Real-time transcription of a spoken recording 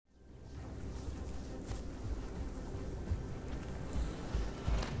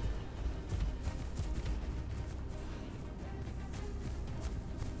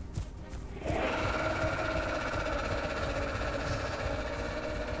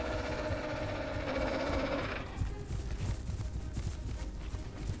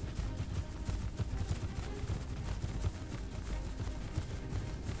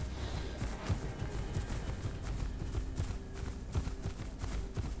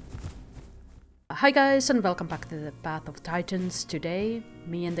Hi guys and welcome back to the Path of Titans. Today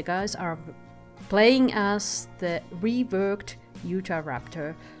me and the guys are playing as the reworked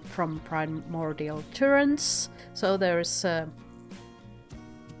Utahraptor from Primordial Tyrants. So there's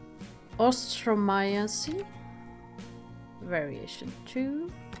Auranea variation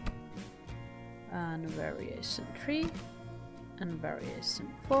 2 and variation 3 and variation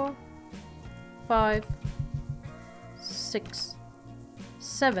 4, 5, 6,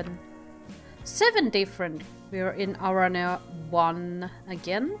 7. 7 different. We are in Auranea 1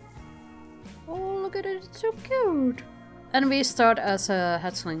 again. Oh, look at it, it's so cute. And we start as a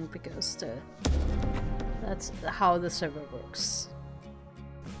hatchling because that's how the server works.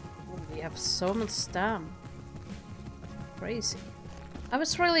 Oh, we have so much stam. Crazy. I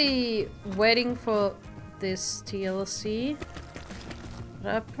was really waiting for this TLC.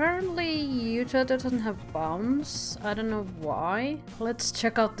 But apparently Utah doesn't have Pounce. I don't know why. Let's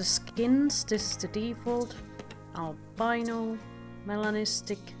check out the skins. This is the default. Albino,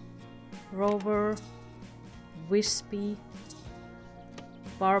 Melanistic, Rover, Wispy,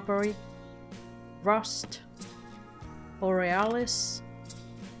 Barbary, Rust, Borealis,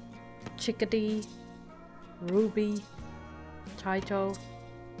 Chickadee, Ruby, Taito,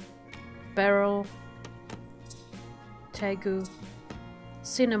 Beryl, Tegu,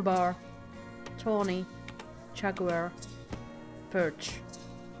 Cinnabar, Tawny, Jaguar, Perch,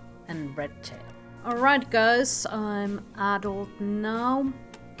 and Redtail. Alright guys, I'm adult now,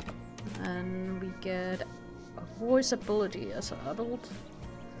 and we get a voice ability as an adult,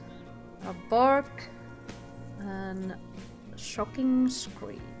 a bark, and shocking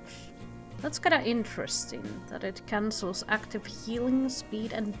screech. That's kinda interesting, that it cancels active healing,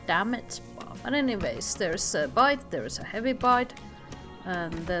 speed, and damage buff. And anyways, there's a bite, there's a heavy bite,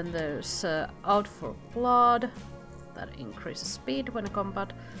 and then there's out for blood, that increases speed when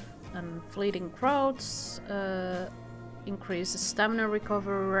combat, and fleeting crowds increases stamina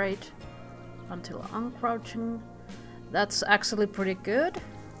recovery rate until uncrouching. That's actually pretty good.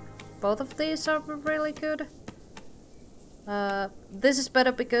 Both of these are really good. This is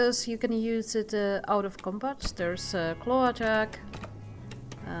better because you can use it out of combat. There's a claw attack,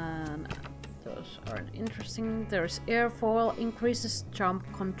 and those aren't interesting. There's airfoil, increases jump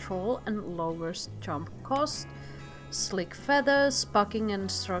control and lowers jump cost. Slick feathers, bucking and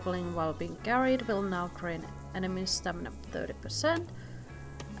struggling while being carried will now drain enemy stamina 30%.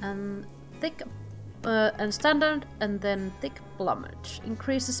 And thick and standard, and then thick plumage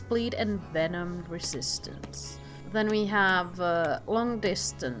increases bleed and venom resistance. Then we have long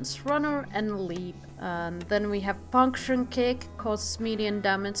distance runner and leap. And then we have puncturing kick, causes medium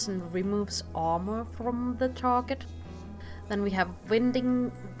damage and removes armor from the target. Then we have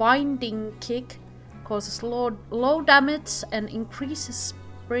winding kick, causes low damage and increases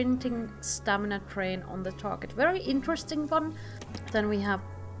sprinting stamina drain on the target. Very interesting one. Then we have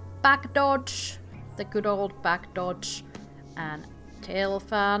back dodge, the good old back dodge, and tail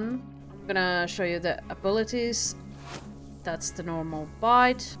fan. I'm gonna show you the abilities. That's the normal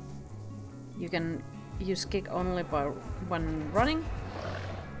bite. You can use kick only when running.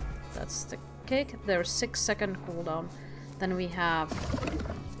 That's the kick. There's 6-second cooldown. Then we have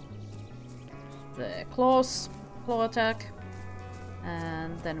the claw attack,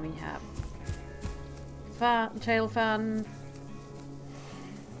 and then we have tail fan,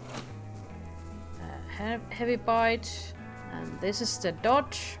 heavy bite, and this is the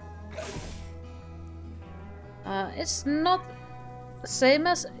dodge. It's not the same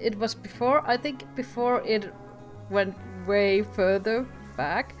as it was before. I think before it went way further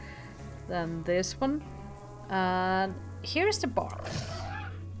back than this one. And here's the bar.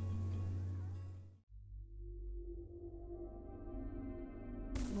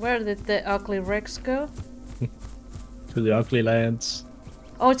 Where did the ugly Rex go? To the ugly lands.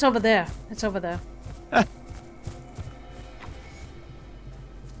 Oh, it's over there. It's over there.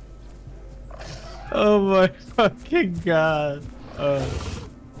 Oh my fucking god.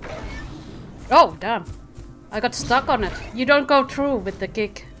 Oh, damn. I got stuck on it. You don't go through with the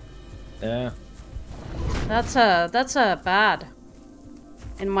kick. Yeah. That's a bad.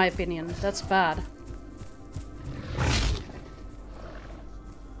 In my opinion, that's bad.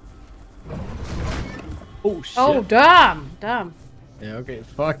 Oh shit. Oh, damn. Damn. Yeah, okay,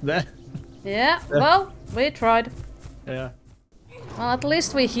 fuck that. Yeah, well, we tried. Yeah. Well, at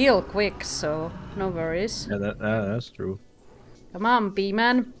least we heal quick, so no worries. Yeah, that's true. Come on,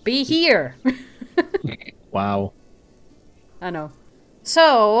 B-man, be here! Wow. I know.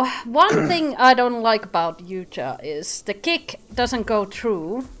 So, one thing I don't like about Utah is the kick doesn't go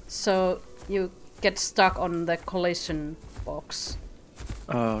through, so you get stuck on the collision box.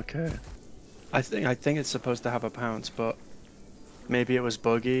 Oh, okay. I think it's supposed to have a pounce, but maybe it was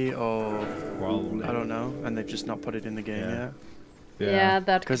buggy or Probably. I don't know, and they've just not put it in the game yet. Yeah,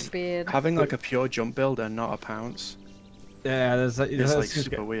 that Because could be it. having like a pure jump build and not a pounce Yeah, is like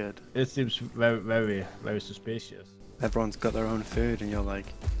super weird. It seems very suspicious. Everyone's got their own food, and you're like,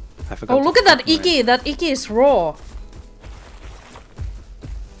 I forgot. Oh, to look at that cook mine. Iggy! That Iggy is raw.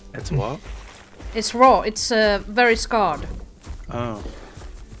 It's what? It's raw. It's very scarred. Oh,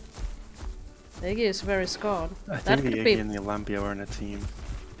 The Iggy is very scarred. I That think the could Iggy be. and the Lambia are in a team.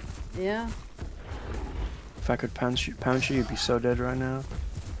 Yeah. If I could pounce you, you'd be so dead right now.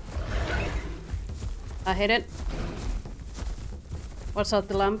 I hit it. What's that,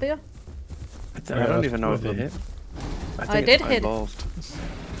 the Lambia? I don't even know if it hit. I think did it's hit. involved.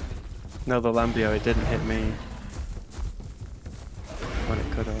 No, the Lambio, it didn't hit me. When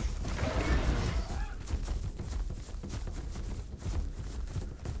it could have.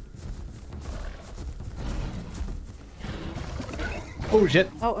 Oh shit!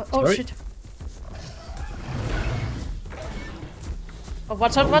 Oh Sorry. shit. Oh,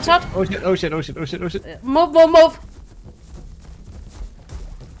 watch out, watch out! Oh shit! Oh shit! Oh shit! Oh shit! Oh shit! Move, move, move!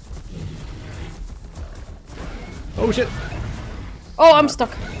 Oh shit! Oh, I'm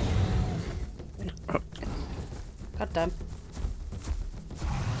stuck. God damn.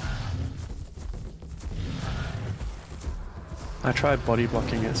 I tried body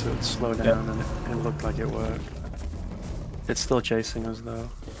blocking it so it'd slow down and it looked like it worked. It's still chasing us though.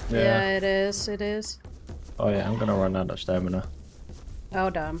 Yeah, it is, it is. Oh yeah, I'm gonna run out of stamina. Oh,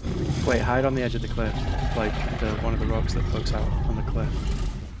 damn. Wait, hide on the edge of the cliff. Like one of the rocks that pokes out on the cliff.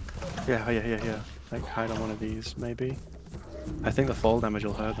 Yeah. Like hide on one of these, maybe. I think the fall damage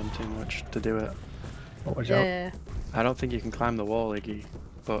will hurt them too much to do it. Oh, watch out. Yeah. I don't think you can climb the wall, Iggy,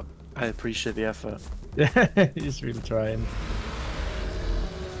 but I appreciate the effort. Yeah, he's really trying.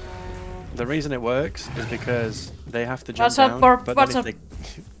 The reason it works is because they have to jump What's up, down, Borb? but What's then up?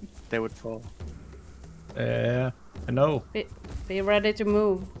 if they would fall. Yeah, I know. Be ready to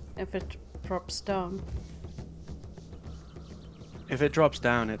move if it drops down. If it drops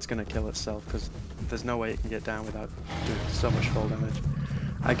down, it's gonna kill itself because there's no way it can get down without doing so much fall damage.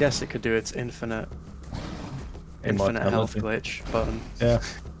 I guess it could do its infinite health glitch button. Yeah.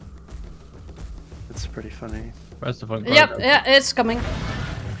 It's pretty funny. First of all, Yep, yeah, it's coming.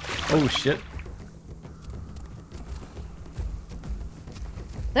 Oh shit!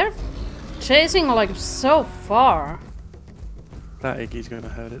 They're chasing like so far. That Iggy's gonna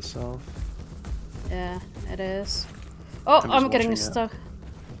hurt itself. Yeah, it is. Oh, I'm just I'm getting watching it. stuck.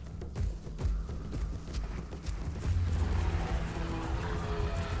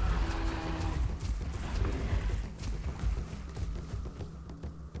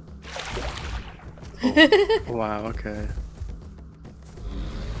 Wow, okay.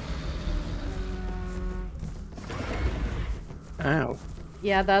 Ow.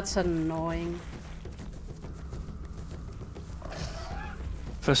 Yeah, that's annoying.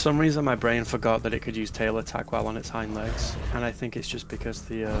 For some reason my brain forgot that it could use tail attack while on its hind legs, and I think it's just because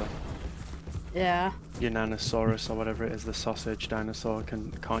the Yeah. Unanosaurus or whatever it is, the sausage dinosaur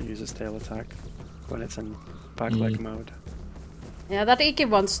can't use its tail attack when it's in back leg mode. Yeah, that Iki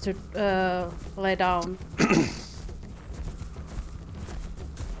wants to lay down.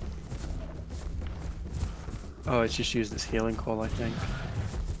 Oh, it's just used its healing call, I think.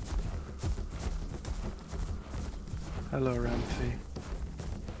 Hello, Remphi.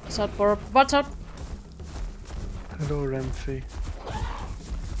 What's up, Borb? What's up? Hello, Remphi.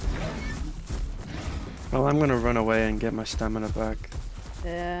 Well, I'm gonna run away and get my stamina back.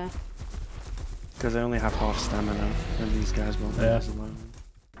 Yeah. Because I only have half stamina, and these guys won't leave us alone.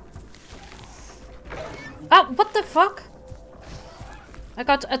 Ah, what the fuck? I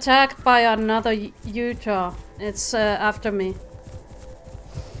got attacked by another Utah. It's after me.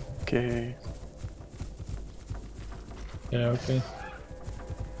 Okay. Yeah, okay.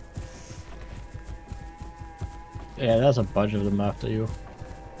 Yeah, there's a bunch of them after you.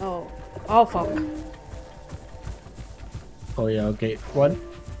 Oh. Oh, fuck. Oh yeah, okay. What?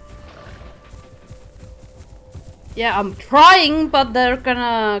 Yeah, I'm trying, but they're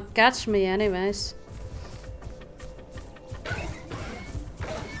gonna catch me anyways.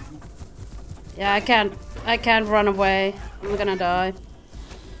 Yeah, I can't run away. I'm gonna die.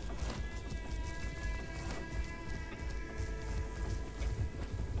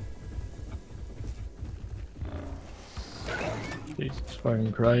 Jesus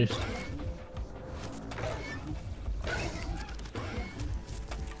fucking Christ.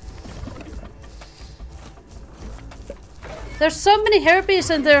 There's so many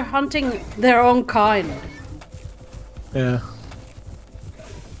harpies and they're hunting their own kind. Yeah.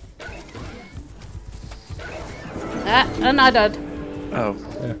 Ah, and I died. Oh.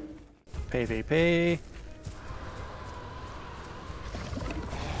 Yeah. PvP.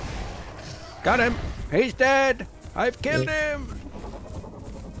 Got him! He's dead! I've killed him!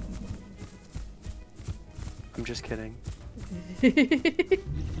 I'm just kidding.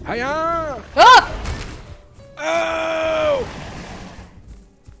 Hiya! Ah! Oh!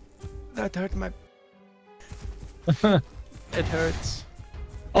 That hurt my... It hurts.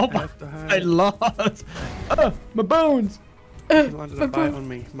 Oh I my! have to hide. I lost. My bones. He landed a bite on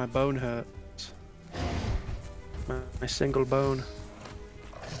me. My bone hurts. My single bone.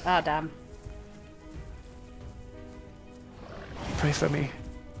 Ah, damn. Pray for me.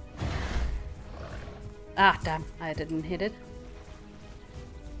 Ah, damn. I didn't hit it.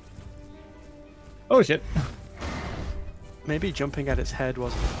 Oh shit. Maybe jumping at its head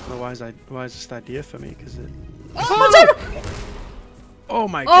wasn't the wisest idea for me, because it... Oh, Oh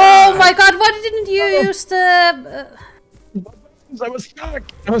my god! oh my god, why didn't you use the... I was stuck.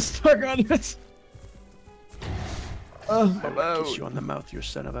 I was stuck on this. Oh, my I will kiss you on the mouth, you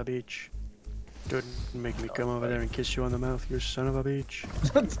son of a bitch. Don't make me come over there and kiss you on the mouth, you son of a bitch.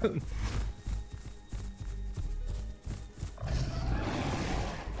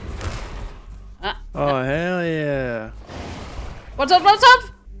 Oh, hell yeah. What's up, what's up?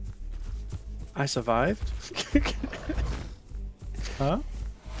 I survived? Huh?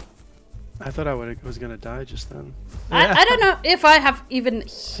 I thought I was gonna die just then. I don't know if I have even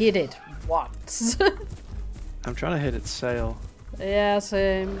hit it once. I'm trying to hit its sail. Yeah,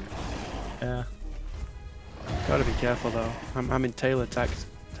 same. Yeah. Gotta be careful though. I'm in tail attack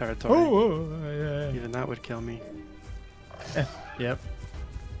territory. Oh, yeah. Even that would kill me. Yep.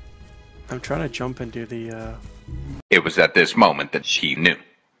 I'm trying to jump and do the It was at this moment that she knew.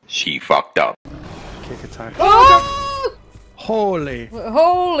 She fucked up. kick attack. Oh! Holy!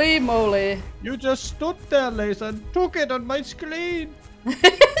 Holy moly. You just stood there, Laacer, and took it on my screen.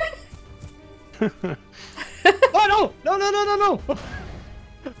 Oh no! No! No! No! No! No!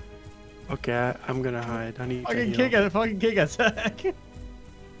 Okay, I'm gonna hide. I need to Fucking heal. kick it! Fucking kick attack!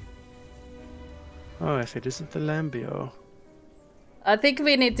 Oh, if it isn't the Lambio. I think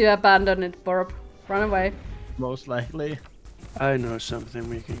we need to abandon it, Borb. Run away. Most likely. I know something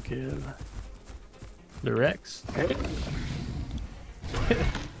we can kill. The Rex.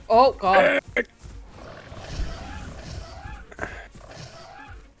 Oh god.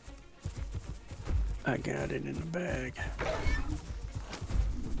 I got it in the bag.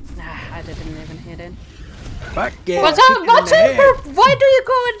 Nah, I didn't even hit it. Fuck yeah! What's kick up? it in What's the up? head. Borb? Why do you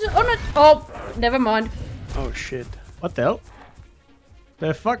go on it? Oh, never mind. Oh shit. What the hell?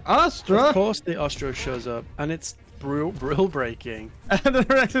 The fuck? Of Astra? course the Ostro shows up, and it's rule breaking. And the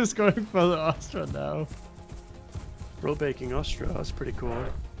Rex is going for the Astra now. Rule breaking Ostro, that's pretty cool.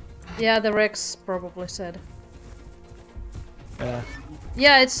 Yeah, the Rex probably said. Yeah.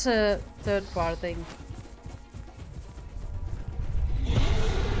 Yeah, it's a third part thing.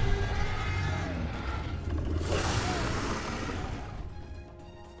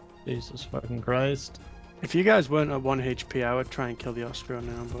 Jesus fucking Christ. If you guys weren't at 1 HP, I would try and kill the Ostro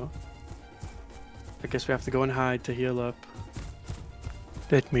now, but I guess we have to go and hide to heal up.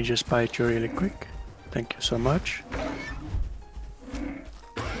 Let me just bite you really quick. Thank you so much.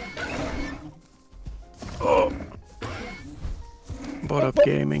 Oh. Bot up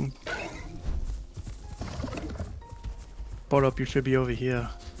gaming. Bot up, you should be over here.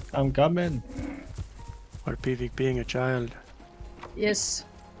 I'm coming. Or PvPing a child. Yes.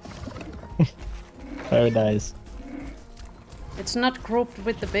 Very nice. It's not grouped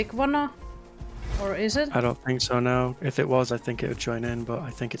with the big one, or is it? I don't think so now. If it was, I think it would join in, but I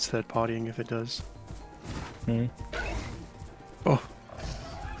think it's third partying if it does. Hmm. Oh.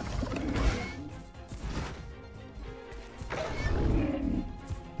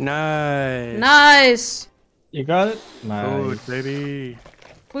 Nice. Nice! You got it? Nice. Food, baby.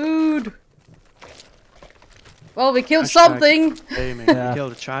 Food! Well, we killed Hashtag something! Gaming. Yeah. We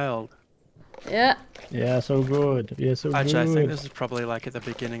killed a child. Yeah. Yeah, so good. Yeah, so Actually, good. I think this is probably like at the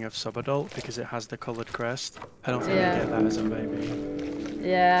beginning of Subadult because it has the coloured crest. I don't think Yeah. we get that as a baby.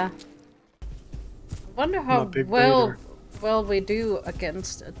 Yeah. Wonder how a big well raider. we do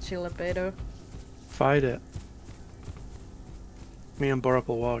against a Chilapedo. Fight it. Me and Borup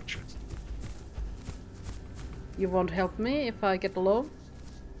will watch. You won't help me if I get low?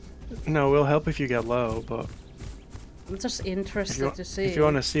 No, we'll help if you get low, but I'm just if interested to see. you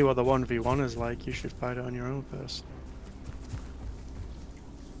want to see what the 1v1 is like, you should fight it on your own first.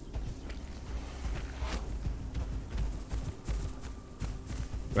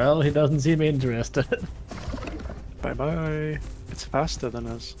 Well, he doesn't seem interested. Bye bye. It's faster than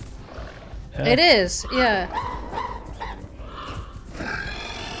us. It is, yeah.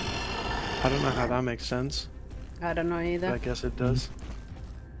 I don't know how that makes sense. I don't know But either. I guess it does.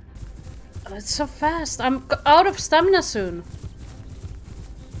 Oh, it's so fast. I'm out of stamina soon.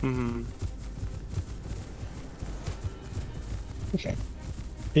 Hmm. Okay.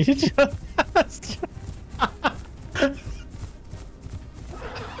 He just...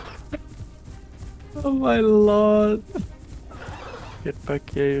 Oh my lord. Get back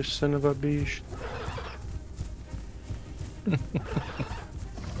here, you son of a bitch.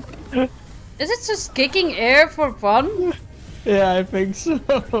 Is it just kicking air for fun? Yeah, I think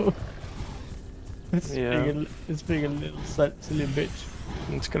so. It's Yeah. being a little silly bitch.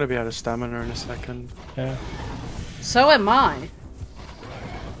 It's gonna be out of stamina in a second. Yeah. So am I.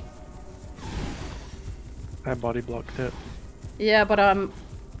 I body blocked it. Yeah, but I'm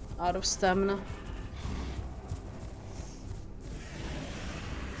out of stamina.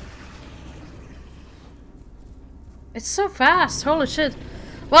 It's so fast, holy shit.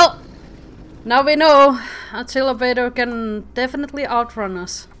 Well, now we know Utahraptor can definitely outrun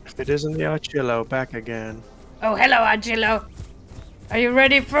us. If it isn't the Archillo, back again. Oh, hello, Angelo. Are you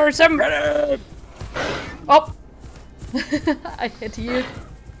ready for some? Oh! I hit you.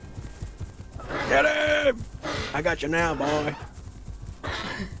 Get him! I got you now, boy.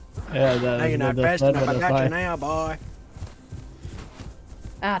 Yeah, that, Now you're not fast enough. I got you now, boy.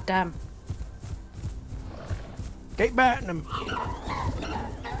 Ah, damn. Keep biting him.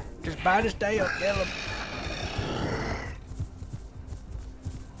 Just bite his tail, kill him.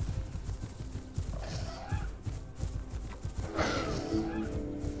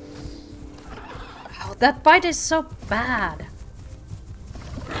 Oh, that bite is so bad.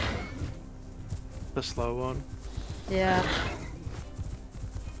 The slow one. Yeah.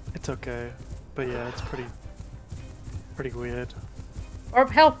 It's okay. But yeah, it's pretty weird. Or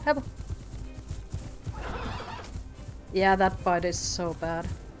help, help. Yeah, that bite is so bad.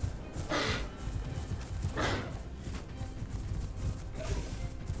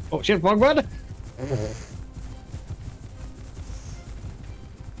 Oh shit, wrong one!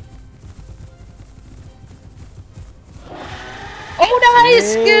 Oh,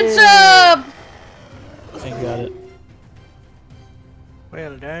 nice! Yeah. Good job! I got it.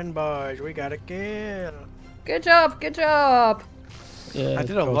 Well done, boys. We got a kill. Good job, good job! Yeah, I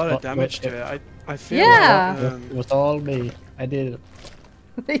did a lot of damage to it. I feel Yeah. like It was all me. I did it.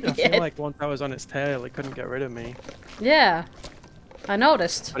 I feel like once I was on its tail, it couldn't get rid of me. Yeah, I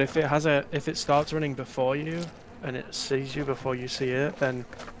noticed. But if it starts running before you and it sees you before you see it, then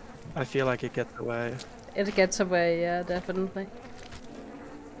I feel like it gets away. It gets away, yeah, definitely.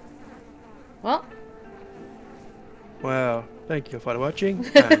 Well, Well, thank you for watching,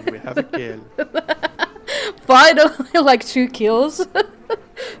 and we have a kill. finally, like 2 kills.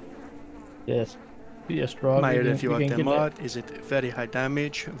 Yes. Be a strong. My you review can of the get mod is it very high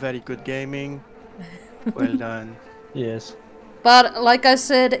damage, very good gaming. Well done. it. Yes. But like I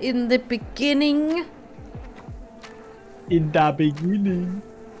said in the beginning, In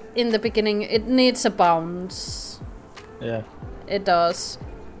the beginning. it needs a bounce. Yeah. It does.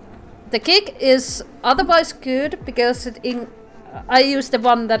 The kick is otherwise good because I use the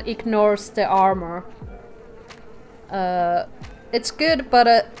one that ignores the armor. It's good,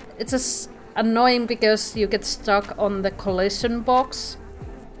 but it's annoying because you get stuck on the collision box.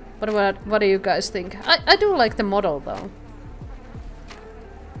 But what do you guys think? I do like the model though.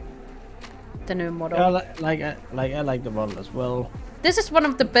 The new model. Yeah, I like the model as well. This is one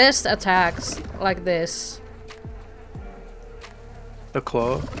of the best attacks like this. The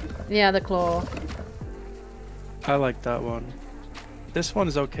claw. Yeah, the claw. I like that one. This one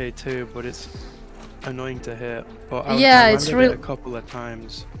is okay too, but it's annoying to hit. But Yeah, I it's landed it a couple of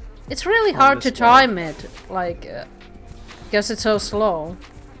times. It's really On hard to this one. time it, like, because it's so slow.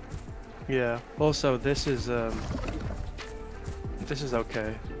 Yeah. Also, this is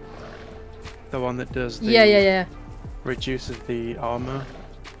okay. The one that does the Yeah. reduces the armor.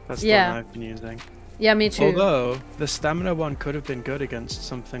 That's the Yeah. one I've been using. Yeah, me too. Although the stamina one could have been good against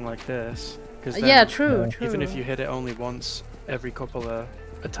something like this, because Yeah, true. even if you hit it only once every couple of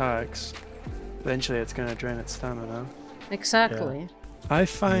attacks, eventually it's gonna drain its stamina. Exactly.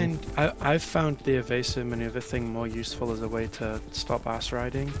 I've found the evasive maneuver thing more useful as a way to stop ass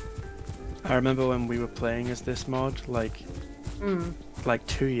riding. I remember when we were playing as this mod, like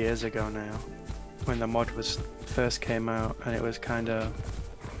 2 years ago now, when the mod first came out and it was kind of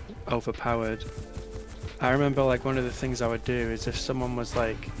overpowered. I remember like one of the things I would do is if someone was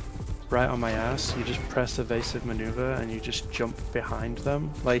like right on my ass, you just press evasive maneuver and you just jump behind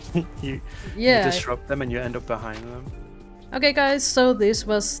them, like you disrupt them and you end up behind them. Okay, guys, so this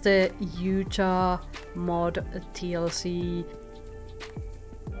was the Utah mod TLC.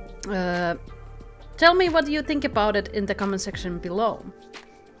 Tell me what you think about it in the comment section below.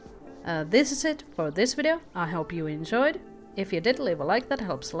 This is it for this video. I hope you enjoyed. If you did, leave a like, that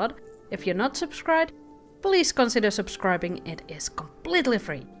helps a lot. If you're not subscribed, please consider subscribing, it is completely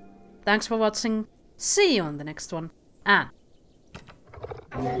free. Thanks for watching, see you on the next one, and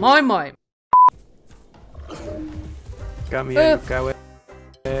moi moi! Got me in, go it.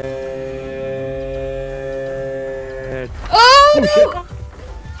 Oh no!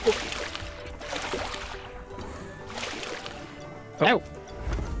 Ow!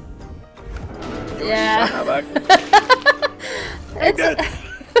 Yeah. It's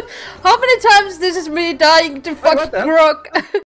how many times this is me dying to fucking Grok?